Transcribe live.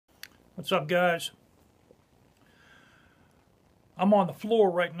What's up, guys? I'm on the floor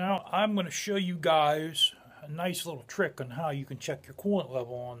right now. I'm going to show you guys a nice little trick on how you can check your coolant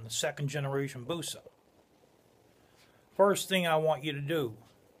level on the second generation busa. First thing I want you to do,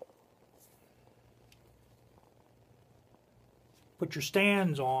 put your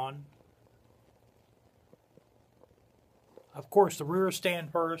stands on. Of course, the rear stand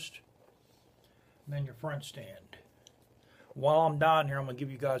first, and then your front stand. While I'm down here, I'm going to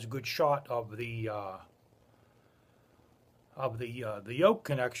give you guys a good shot of the yoke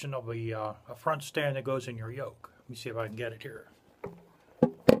connection of a front stand that goes in your yoke. Let me see if I can get it here.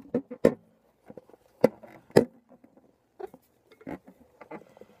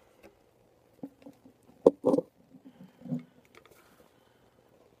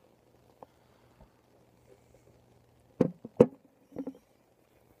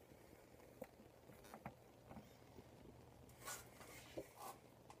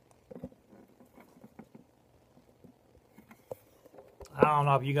 I don't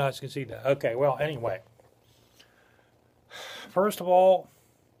know if you guys can see that. Okay, well, anyway. First of all,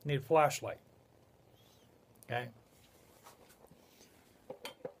 you need a flashlight. Okay?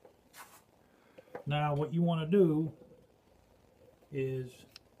 Now, what you want to do is,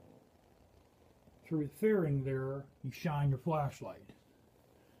 through the fairing there, you shine your flashlight.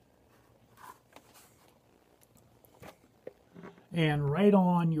 And right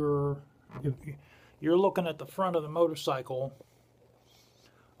on your, if you're looking at the front of the motorcycle,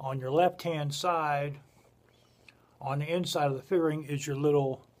 on your left-hand side, on the inside of the fairing is your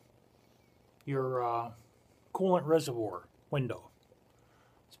little, coolant reservoir window.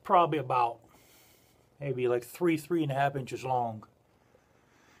 It's probably about maybe like 3.5 inches long.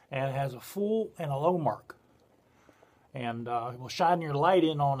 And it has a full and a low mark. And we'll shine your light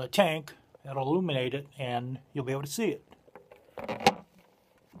in on the tank, that'll illuminate it, and you'll be able to see it.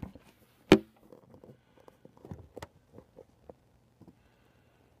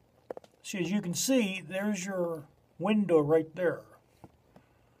 See, as you can see, there's your window right there.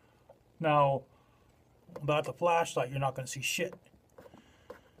 Now, without the flashlight, you're not going to see shit.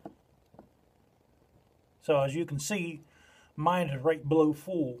 So as you can see, mine is right below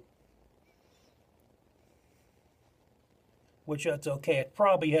full. Which that's okay. It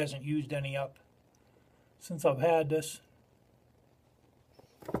probably hasn't used any up since I've had this.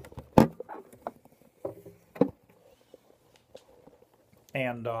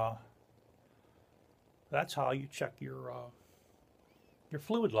 And that's how you check your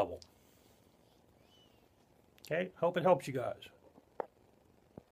fluid level. Okay, hope it helps you guys.